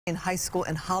In high school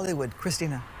in Hollywood.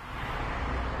 Christina.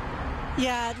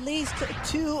 Yeah, at least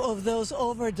 2 of those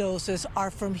overdoses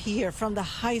are from here, from the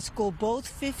high school.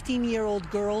 Both 15-year-old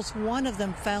girls, one of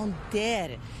them found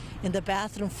dead in the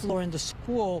bathroom floor in the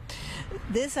school.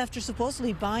 This after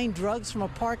supposedly buying drugs from a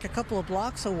park a couple of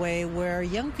blocks away, where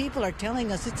young people are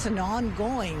telling us it's an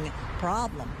ongoing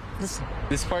problem. Listen.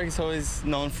 This park is always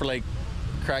known for like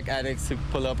crack addicts to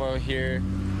pull up out here,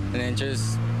 and then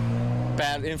just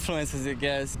bad influences, I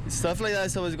guess. Stuff like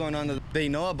that's always going on. They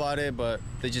know about it, but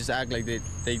they just act like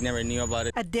they never knew about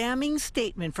it. A damning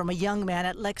statement from a young man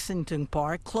at Lexington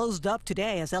Park closed up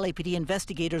today as LAPD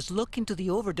investigators look into the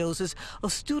overdoses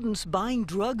of students buying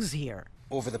drugs here.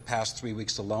 Over the past 3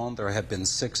 weeks alone, there have been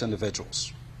 6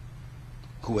 individuals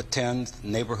who attend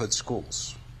neighborhood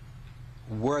schools,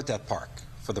 were at that park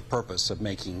for the purpose of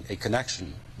making a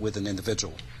connection with an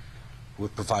individual who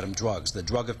would provide them drugs. The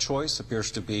drug of choice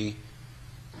appears to be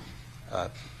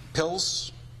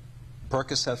pills,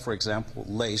 Percocet, for example,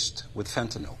 laced with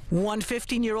fentanyl. One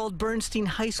 15-year-old Bernstein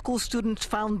High School student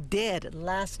found dead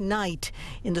last night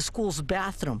in the school's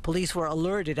bathroom. Police were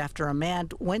alerted after a man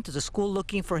went to the school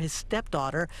looking for his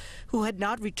stepdaughter, who had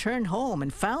not returned home,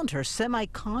 and found her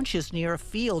semi-conscious near a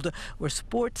field where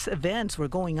sports events were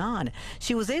going on.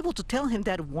 She was able to tell him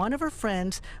that one of her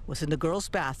friends was in the girls'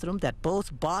 bathroom, that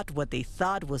both bought what they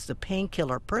thought was the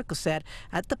painkiller Percocet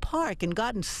at the park and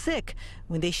gotten sick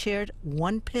when they shared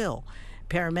one pill.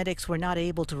 Paramedics were not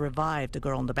able to revive the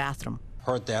girl in the bathroom.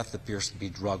 Her death appears to be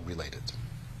drug-related.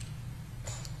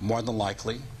 More than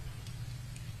likely,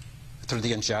 through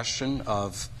the ingestion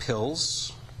of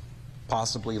pills,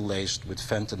 possibly laced with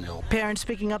fentanyl. Parents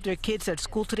picking up their kids at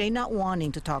school today not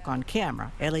wanting to talk on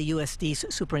camera.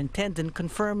 LAUSD's superintendent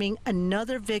confirming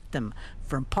another victim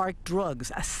from park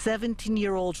drugs, a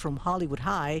 17-year-old from Hollywood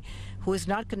High who is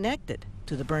not connected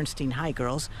to the Bernstein High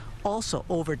girls, also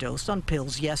overdosed on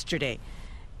pills yesterday.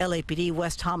 LAPD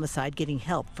West Homicide getting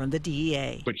help from the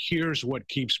DEA. But here's what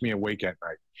keeps me awake at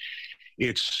night.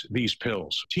 It's these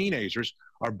pills. Teenagers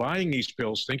are buying these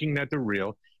pills thinking that they're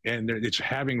real, and it's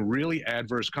having really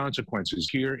adverse consequences.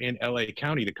 Here in LA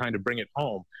County, to kind of bring it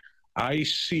home, I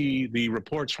see the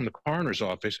reports from the coroner's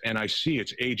office, and I see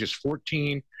it's ages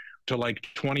 14 to like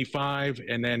 25,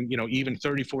 and then, you know, even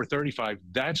 34, 35.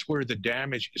 That's where the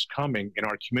damage is coming in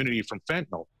our community from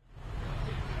fentanyl.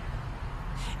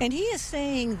 And he is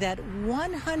saying that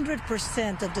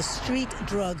 100% of the street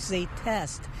drugs they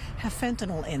test have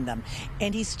fentanyl in them.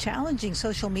 And he's challenging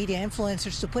social media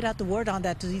influencers to put out the word on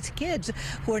that to these kids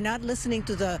who are not listening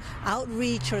to the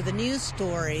outreach or the news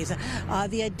stories.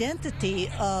 The identity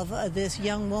of this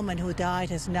young woman who died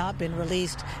has not been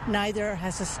released. Neither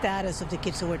has the status of the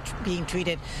kids who are being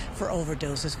treated for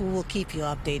overdoses. We will keep you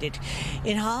updated.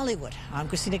 In Hollywood, I'm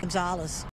Christina Gonzalez.